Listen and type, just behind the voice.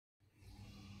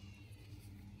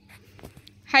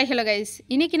Hi, hello guys.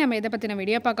 இன்னைக்கு நம்ம எதை பத்தின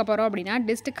வீடியோ பார்க்க போறோம் அப்படினா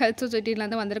டிஸ்ட்ரிக்ட் ஹெல்த் சொசைட்டில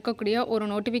இருந்து வந்திருக்கக்கூடிய ஒரு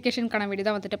நோட்டிஃபிகேஷன்கான வீடியோ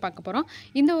தான் வந்துட்டு பார்க்க போறோம்.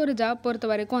 இந்த ஒரு ஜாப் பொறுத்த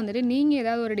வரைக்கும் வந்துட்டு நீங்க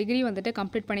ஏதாவது ஒரு டிகிரி வந்துட்டு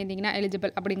கம்ப்ளீட் பண்ணிருந்தீங்கன்னா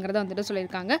எலிஜிபிள் அப்படிங்கறத வந்துட்டு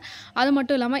சொல்லிருக்காங்க. அது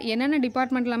மட்டும் இல்லாம என்னென்ன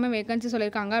டிபார்ட்மென்ட்ல வேகன்சி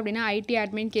சொல்லிருக்காங்க அப்படினா ஐடி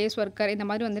அட்மின், கேஸ் வர்க்கர் இந்த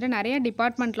மாதிரி வந்துட்டு நிறைய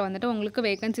டிபார்ட்மென்ட்ல வந்துட்டு உங்களுக்கு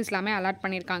வேகன்சிஸ் எல்லாமே அலாட்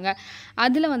பண்ணிருக்காங்க.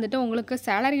 அதுல வந்துட்டு உங்களுக்கு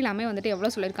salary எல்லாமே வந்துட்டு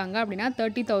எவ்வளவு சொல்லிருக்காங்க அப்படினா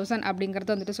 30000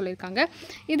 அப்படிங்கறத வந்துட்டு சொல்லிருக்காங்க.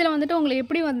 இதுல வந்துட்டு உங்களை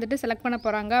எப்படி வந்துட்டு செலக்ட் பண்ண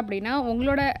போறாங்க அப்படினா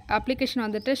உங்களோட அப்ளிகேஷன்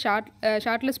வந்துட்டு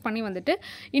ஷார்ட் லிஸ்ட் பண்ணி வந்துட்டு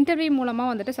இன்டர்வியூ மூலமா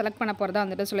வந்துட்டு செலக்ட் பண்ண போறதா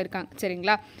வந்துட்டு சொல்லிருக்காங்க.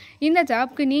 சரிங்களா? இந்த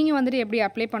ஜாப்க்கு நீங்க வந்துட்டு எப்படி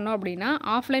அப்ளை பண்ணனும் அப்படினா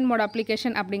ஆஃப்லைன் மோட்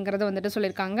அப்ளிகேஷன் அப்படிங்கறத வந்துட்டு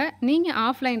சொல்லிருக்காங்க. நீங்க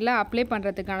ஆஃப்லைன்ல அப்ளை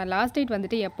பண்றதுக்கான லாஸ்ட் டேட்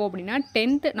வந்துட்டு எப்போ அப்படினா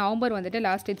 10th நவம்பர் வந்துட்டு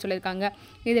லாஸ்ட் டேட் சொல்லிருக்காங்க.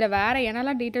 இதுல வேற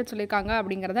என்னெல்லாம் டீடைல்ஸ் சொல்லிருக்காங்க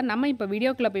அப்படிங்கறத நம்ம இப்ப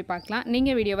வீடியோக்குள்ள போய் பார்க்கலாம்.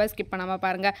 நீங்க வீடியோவை ஸ்கிப் பண்ணாம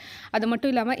பாருங்க. அது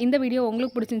மட்டும் இல்லாம இந்த வீடியோ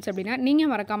உங்களுக்கு பிடிச்சிருந்துச்சு அப்படினா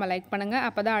நீங்க மறக்காம லைக் பண்ணுங்க.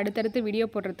 அப்பதான் அடுத்தடுத்து வீடியோ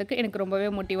போடுறதுக்கு எனக்கு ரொம்பவே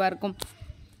மோட்டிவா இருக்கும்.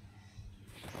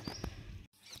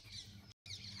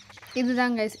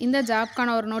 இதுதான் guys இந்த ஜாப்க்கான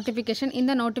ஒரு நோட்டிஃபிகேஷன்.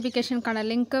 இந்த நோட்டிஃபிகேஷனுக்கான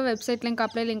link, website link,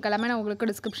 apply link எல்லாமே நான் உங்களுக்கு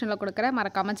டிஸ்கிரிப்ஷன்ல கொடுக்கிறேன்.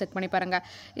 மறக்காம செக் பண்ணி பாருங்க.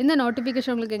 இந்த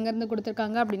நோட்டிஃபிகேஷன் உங்களுக்கு எங்க இருந்து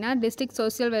கொடுத்திருக்காங்க அப்படினா district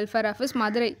social welfare office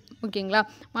Madurai. ஓகேங்களா?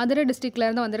 மதுரை டிஸ்ட்ரிக்ட்ல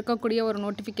இருந்து வந்திருக்கக்கூடிய ஒரு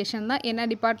நோட்டிஃபிகேஷன் தான். என்ன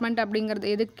டிபார்ட்மென்ட்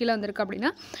அப்படிங்கிறது எதுக்கு கீழ வந்திருக்கு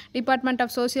அப்படினா டிபார்ட்மென்ட்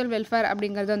ஆஃப் சோஷியல் வெல்ஃபேர்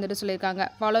அப்படிங்கறது வந்துட்டு சொல்லிருக்காங்க.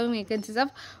 ஃபாலோவிங் வேகன்சிஸ்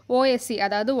ஆஃப் OSC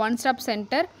அதாவது one stop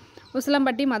centre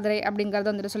Usilampatti Madurai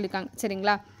அப்படிங்கறது வந்துட்டு சொல்லிருக்காங்க.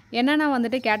 சரிங்களா? என்னன்னா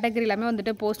வந்துட்டு கேட்டகரி எல்லாமே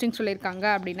வந்துட்டு போஸ்டிங் சொல்லிருக்காங்க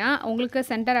அப்படினா உங்களுக்கு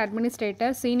centre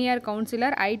administrator, senior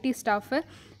councillor, ID staff,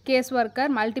 case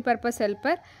worker, multipurpose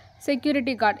helper,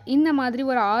 security guard இந்த மாதிரி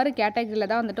ஒரு 6 கேட்டகரியில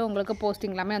தான் வந்துட்டு உங்களுக்கு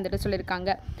போஸ்டிங் எல்லாமே வந்துட்டு சொல்லிருக்காங்க.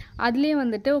 அதுலயே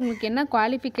வந்துட்டு உங்களுக்கு என்ன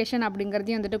குவாலிஃபிகேஷன்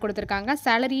அப்படிங்கறதையும் வந்துட்டு கொடுத்திருக்காங்க.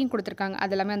 சேலரியும் கொடுத்திருக்காங்க.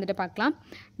 அதெல்லாம் வந்துட்டு பார்க்கலாம்.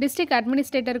 டிஸ்ட்ரிக்ட்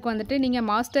அட்மினிஸ்ட்ரேட்டருக்கு வந்துட்டு நீங்க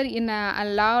மாஸ்டர் இன்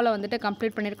லால வந்துட்டு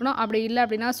கம்ப்ளீட் பண்ணிருக்கணும். அப்படி இல்ல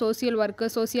அப்படினா social work,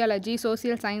 sociology,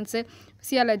 social science,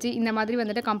 physiology இந்த மாதிரி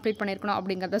வந்துட்டு கம்ப்ளீட் பண்ணிருக்கணும்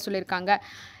அப்படிங்கறத சொல்லிருக்காங்க.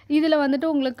 இதுல வந்துட்டு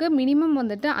உங்களுக்கு மினிமம்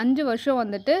வந்துட்டு 5 வருஷம்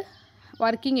வந்துட்டு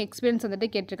வர்க்கிங் எக்ஸ்பீரியன்ஸ் வந்துட்டு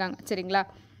கேட்டிருக்காங்க. சரிங்களா?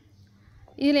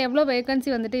 இதுல எவ்வளவு வேகன்சி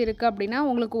வந்துட்டு இருக்கு அப்படினா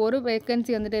உங்களுக்கு ஒரு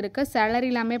வேகன்சி வந்துட்டு இருக்கு. salary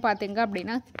எல்லாமே பாத்தீங்க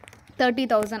அப்படினா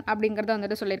 30000 அப்படிங்கறத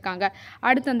வந்துட்டு சொல்லிருக்காங்க.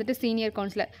 அடுத்து வந்துட்டு சீனியர்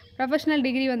கவுன்சிலர் ப்ரொஃபஷனல்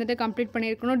டிகிரி வந்துட்டு கம்ப்ளீட்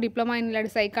பண்ணிருக்கணும். டிப்ளமா இன்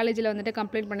சைக்காலஜில வந்துட்டு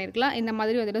கம்ப்ளீட் பண்ணிருக்கலாம். இந்த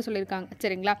மாதிரி வந்துட்டு சொல்லிருக்காங்க.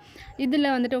 சரிங்களா?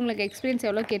 இதுல வந்துட்டு உங்களுக்கு எக்ஸ்பீரியன்ஸ்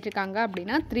எவ்வளவு கேட்டிருக்காங்க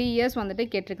அப்படினா 3 இயர்ஸ் வந்துட்டு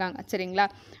கேட்டிருக்காங்க. சரிங்களா?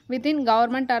 வித்தின்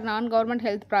கவர்மெண்ட் ஆர் நான் கவர்மெண்ட்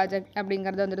ஹெல்த் ப்ராஜெக்ட்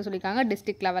அப்படிங்கறத வந்துட்டு சொல்லிருக்காங்க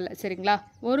டிஸ்ட்ரிக்ட் லெவல்ல. சரிங்களா?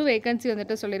 ஒரு வேகன்சி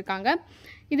வந்துட்டு சொல்லிருக்காங்க.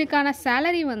 இதுக்கான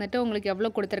salary வந்துட்டு உங்களுக்கு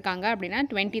எவ்வளவு கொடுத்திருக்காங்க அப்படினா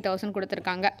 20000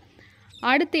 கொடுத்திருக்காங்க.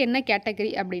 அடுத்து என்ன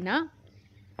கேட்டகரி அப்படினா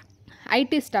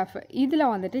ஐடி ஸ்டாஃப். இதுல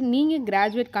வந்துட்டு நீங்க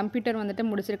கிராஜுவேட் கம்ப்யூட்டர் வந்துட்டு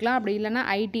முடிச்சிருக்கலாம். அப்படி இல்லனா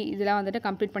ஐடி இதெல்லாம் வந்துட்டு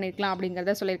கம்ப்ளீட் பண்ணிருக்கலாம்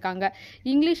அப்படிங்கறத சொல்லிருக்காங்க.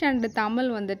 இங்கிலீஷ் அண்ட் தமிழ்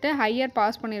வந்துட்டு ஹையர்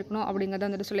பாஸ் பண்ணிருக்கணும் அப்படிங்கறத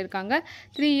வந்துட்டு சொல்லிருக்காங்க.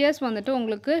 3 இயர்ஸ் வந்துட்டு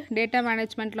உங்களுக்கு டேட்டா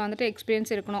மேனேஜ்மென்ட்ல வந்துட்டு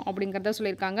எக்ஸ்பீரியன்ஸ் இருக்கணும் அப்படிங்கறத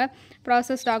சொல்லிருக்காங்க.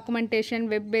 Process documentation,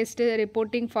 web based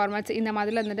reporting formats இந்த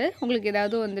மாதிரில வந்துட்டு உங்களுக்கு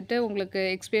ஏதாவது வந்துட்டு உங்களுக்கு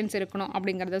எக்ஸ்பீரியன்ஸ் இருக்கணும்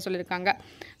அப்படிங்கறத சொல்லிருக்காங்க.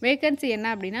 வேகன்சி என்ன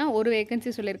அப்படினா ஒரு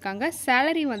வேகன்சி சொல்லிருக்காங்க.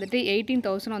 salary வந்துட்டு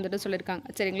 18000 வந்துட்டு சொல்லிருக்காங்க.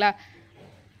 சரிங்களா?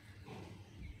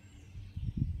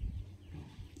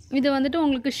 இது வந்துட்டு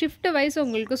உங்களுக்கு ஷிஃப்ட் வைஸ்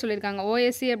உங்களுக்கு சொல்லிருக்காங்க.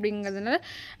 OSC அப்படிங்கிறதுனால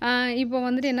இப்போ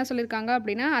வந்துட்டு என்ன சொல்லிருக்காங்க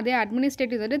அப்படினா அதே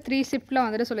அட்மினிஸ்ட்ரேட்டிவ் வந்துட்டு 3 ஷிஃப்ட்ல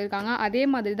வந்துட்டு சொல்லிருக்காங்க. அதே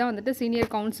மாதிரி தான் வந்துட்டு சீனியர்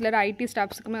கவுன்சிலர், ஐடி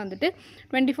ஸ்டாஃப்ஸ்க்குமே வந்துட்டு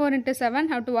 24/7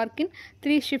 have to work in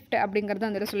 3 shift அப்படிங்கறத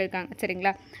வந்துட்டு சொல்லிருக்காங்க.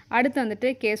 சரிங்களா? அடுத்து வந்துட்டு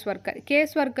கேஸ் வர்க்கர்.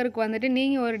 கேஸ் வர்க்கருக்கு வந்துட்டு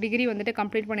நீங்க ஒரு டிகிரி வந்துட்டு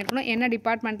கம்ப்ளீட் பண்ணிருக்கணும். என்ன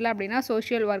டிபார்ட்மென்ட்ல அப்படினா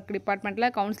social work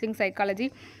டிபார்ட்மென்ட்ல counselling, psychology,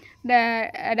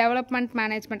 development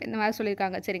management இந்த மாதிரி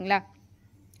சொல்லிருக்காங்க. சரிங்களா?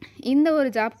 இந்த ஒரு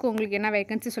ஜாப்க்கு உங்களுக்கு என்ன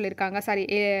வேகன்சி சொல்லிருக்காங்க சாரி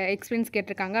எக்ஸ்பீரியன்ஸ்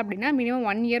கேட்டிருக்காங்க அப்படினா மினிமம்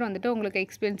 1 இயர் வந்துட்டு உங்களுக்கு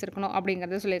எக்ஸ்பீரியன்ஸ் இருக்கணும்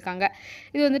அப்படிங்கறத சொல்லிருக்காங்க.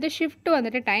 இது வந்துட்டு ஷிஃப்ட்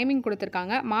வந்துட்டு டைமிங்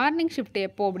கொடுத்திருக்காங்க. மார்னிங் ஷிஃப்ட்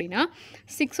எப்போ அப்படினா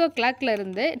 6 o'clock ல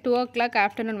இருந்து 2 o'clock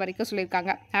ஆஃப்டர்நூன் வரைக்கும்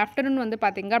சொல்லிருக்காங்க. ஆஃப்டர்நூன் வந்து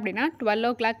பாத்தீங்க அப்படினா 12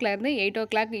 o'clock ல இருந்து 8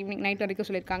 o'clock ஈவினிங் நைட் வரைக்கும்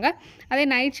சொல்லிருக்காங்க. அதே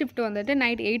நைட் ஷிஃப்ட் வந்துட்டு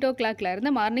நைட் 8 o'clock ல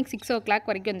இருந்து மார்னிங் 6 o'clock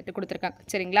வரைக்கும் வந்துட்டு கொடுத்திருக்காங்க.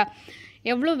 சரிங்களா?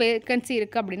 எவ்வளவு வேகன்சி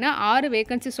இருக்கு அப்படினா 6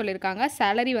 வேகன்சி சொல்லிருக்காங்க.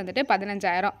 salary வந்துட்டு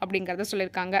 15000 அப்படிங்கறத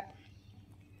சொல்லிருக்காங்க.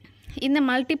 இந்த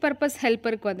மல்டிபர்பஸ்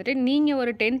ஹெல்ப்பருக்கு வந்துட்டு நீங்க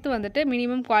ஒரு 10th வந்துட்டு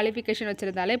மினிமம் குவாலிஃபிகேஷன்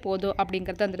வச்சிருந்தாலே போதும்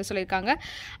அப்படிங்கறத வந்துட்டு சொல்லிருக்காங்க.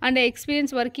 And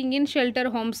experience working in shelter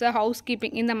homes, house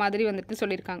keeping இந்த மாதிரி வந்துட்டு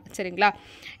சொல்லிருக்காங்க. சரிங்களா?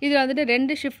 இது வந்துட்டு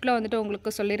 2 ஷிஃப்ட்ல வந்துட்டு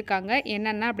உங்களுக்கு சொல்லிருக்காங்க.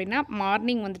 என்னன்னா அப்படினா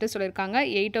மார்னிங் வந்துட்டு சொல்லிருக்காங்க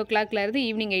 8 o'clock ல இருந்து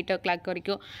ஈவினிங் 8 o'clock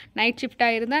வரைக்கும். நைட் ஷிஃப்ட்டா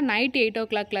இருந்தா நைட் 8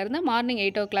 o'clock ல இருந்து மார்னிங்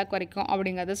 8 o'clock வரைக்கும்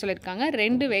அப்படிங்கறத சொல்லிருக்காங்க.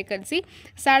 2 வேகன்சி.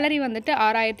 salary வந்துட்டு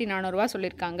 6400 ரூபாய்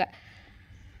சொல்லிருக்காங்க.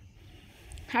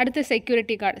 அடுத்து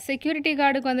செக்யூரிட்டி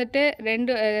கார்டுக்கு வந்துட்டு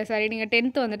நீங்கள்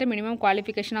 10th வந்துட்டு மினிமம்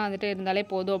குவாலிஃபிகேஷனாக வந்துட்டு இருந்தாலே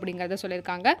போதும் அப்படிங்கிறத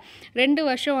சொல்லியிருக்காங்க. 2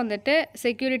 வருஷம் வந்துட்டு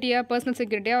பர்சனல்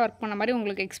செக்யூரிட்டியாக ஒர்க் பண்ண மாதிரி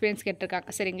உங்களுக்கு எக்ஸ்பீரியன்ஸ் கேட்டிருக்காங்க.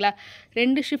 சரிங்களா,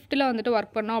 2 ஷிஃப்ட்டில் வந்துட்டு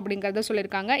ஒர்க் பண்ணோம் அப்படிங்கிறத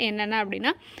சொல்லியிருக்காங்க. என்னென்ன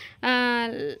அப்படின்னா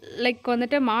லைக்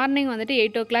வந்துட்டு மார்னிங் வந்துட்டு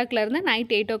 8 o'clockலேருந்து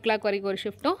நைட் 8 o'clock வரைக்கும் ஒரு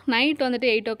ஷிஃப்ட்டும், நைட் வந்துட்டு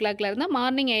 8 o'clockலேருந்து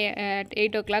மார்னிங்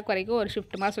 8 o'clock வரைக்கும் ஒரு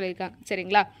ஷிஃப்ட்டுமா சொல்லியிருக்காங்க.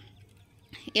 சரிங்களா,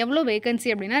 எவ்வளோ வேகன்சி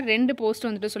அப்படின்னா 2 போஸ்ட்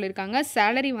வந்துட்டு சொல்லியிருக்காங்க.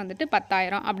 சேலரி வந்துட்டு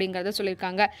 10,000 அப்படிங்கிறத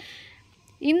சொல்லியிருக்காங்க.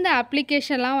 இந்த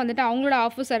அப்ளிகேஷன்லாம் வந்துட்டு அவங்களோட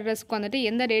ஆஃபீஸ் அட்ரஸ்க்கு வந்துட்டு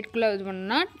எந்த டேட்குள்ளே இது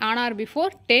பண்ணணும்னா ஆன் ஆர்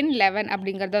பிஃபோர் 10/11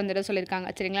 அப்படிங்கிறத வந்துட்டு சொல்லியிருக்காங்க.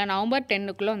 சரிங்களா, நவம்பர்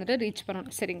 10க்குள்ளே வந்துட்டு ரீச்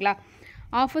பண்ணணும். சரிங்களா,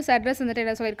 ஆஃபீஸ் அட்ரஸ் வந்துட்டு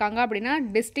என்ன சொல்லியிருக்காங்க அப்படின்னா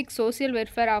district social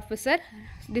welfare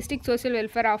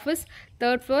office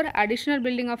 3rd floor additional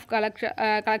building of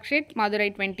collectorate Madurai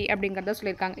 20 அப்படிங்கிறத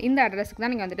சொல்லியிருக்காங்க. இந்த அட்ரஸுக்கு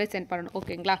தான் நீங்கள் வந்துட்டு சென்ட் பண்ணணும்.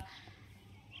 ஓகேங்களா,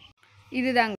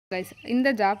 இதுதாங்க கைஸ் இந்த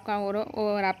ஜாப்க்கான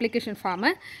ஒரு அப்ளிகேஷன் ஃபார்மு.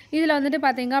 இதில் வந்துட்டு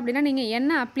பார்த்தீங்க அப்படின்னா நீங்கள்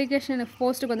என்ன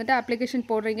போஸ்ட்டுக்கு வந்துட்டு அப்ளிகேஷன்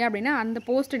போடுறீங்க அப்படின்னா அந்த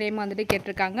போஸ்ட் நேம் வந்துட்டு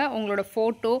கேட்டிருக்காங்க. உங்களோட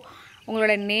ஃபோட்டோ,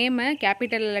 உங்களோட நேமு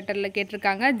கேபிட்டல் லெட்டரில்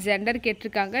கேட்டிருக்காங்க, ஜெண்டர்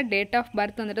கேட்டிருக்காங்க, டேட் ஆஃப்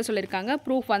பர்த் வந்துட்டு சொல்லியிருக்காங்க,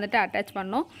 ப்ரூஃப் வந்துட்டு அட்டாச்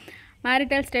பண்ணணும்,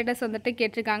 மேரிட்டல் ஸ்டேட்டஸ் வந்துட்டு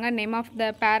கேட்டிருக்காங்க, name of the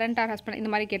parent or husband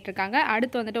இந்த மாதிரி கேட்டிருக்காங்க.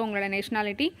 அடுத்து வந்துட்டு உங்களோட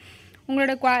நேஷ்னாலிட்டி,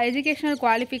 உங்களோட educational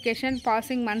qualification,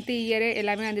 passing month year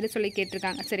எல்லாமே வந்துட்டு சொல்லி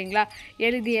கேட்டிருக்காங்க. சரிங்களா,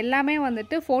 இது எல்லாமே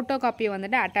வந்துட்டு ஃபோட்டோ காப்பியை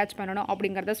வந்துட்டு அட்டாச் பண்ணணும்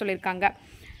அப்படிங்கிறத சொல்லியிருக்காங்க.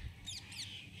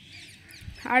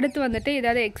 அடுத்து வந்துட்டு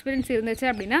ஏதாவது எக்ஸ்பீரியன்ஸ் இருந்துச்சு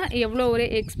அப்படின்னா எவ்வளோ ஒரு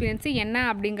எக்ஸ்பீரியன்ஸு என்ன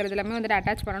அப்படிங்கிறது எல்லாமே வந்துட்டு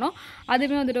அட்டாச் பண்ணணும்.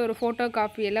 அதுவுமே வந்துட்டு ஒரு ஃபோட்டோ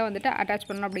காப்பியெல்லாம் வந்துட்டு அட்டாச்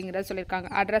பண்ணணும் அப்படிங்கிறத சொல்லியிருக்காங்க.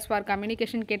 அட்ரஸ் ஃபார்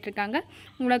கம்யூனிகேஷன் கேட்டிருக்காங்க,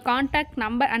 உங்களோட contact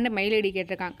number and mail ID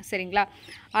கேட்டிருக்காங்க. சரிங்களா,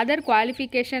 other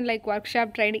qualification like work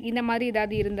shop training இந்த மாதிரி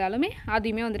ஏதாவது இருந்தாலுமே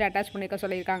அதையுமே வந்துட்டு அட்டாச் பண்ணிக்க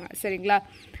சொல்லியிருக்காங்க. சரிங்களா,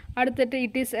 அடுத்துட்டு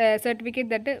இட் இஸ்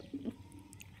சர்டிஃபிகேட் தட்டு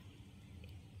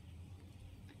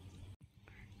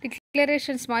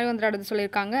டிக்ளரேஷன்ஸ் மாதிரி வந்துட்டு அடுத்து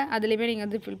சொல்லியிருக்காங்க. அதுலேயுமே நீங்கள்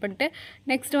வந்து ஃபில் பண்ணிட்டு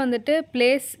நெக்ஸ்ட் வந்துட்டு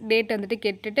பிளேஸ் டேட் வந்துட்டு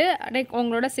கேட்டுட்டு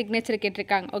உங்களோட சிக்னேச்சர்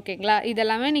கேட்டிருக்காங்க. ஓகேங்களா,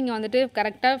 இதெல்லாமே நீங்கள் வந்துட்டு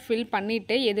கரெக்டாக ஃபில்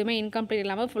பண்ணிவிட்டு எதுவுமே இன்கம்ப்ளீட்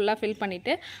இல்லாமல் ஃபுல்லாக ஃபில்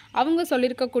பண்ணிவிட்டு அவங்க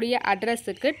சொல்லியிருக்கக்கூடிய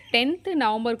அட்ரஸுக்கு 10th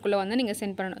நவம்பருக்குள்ளே வந்து நீங்கள்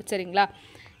சென்ட் பண்ணணும். சரிங்களா,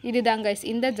 இதுதாங்க கைஸ்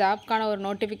இந்த ஜாப்க்கான ஒரு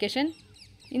நோட்டிஃபிகேஷன்.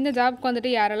 இந்த ஜாப்க்கு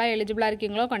வந்துட்டு யாரெல்லாம் எலிஜிபிளாக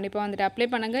இருக்கீங்களோ கண்டிப்பாக வந்துட்டு அப்ளை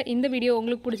பண்ணுங்கள். இந்த வீடியோ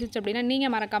உங்களுக்கு பிடிச்சிச்சு அப்படின்னா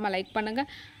நீங்கள் மறக்காமல் லைக் பண்ணுங்கள்.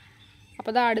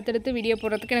 அப்போ தான் அடுத்தடுத்து வீடியோ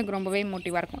போடுறதுக்கு எனக்கு ரொம்பவே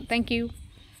மோட்டிவாக இருக்கும். தேங்க்யூ.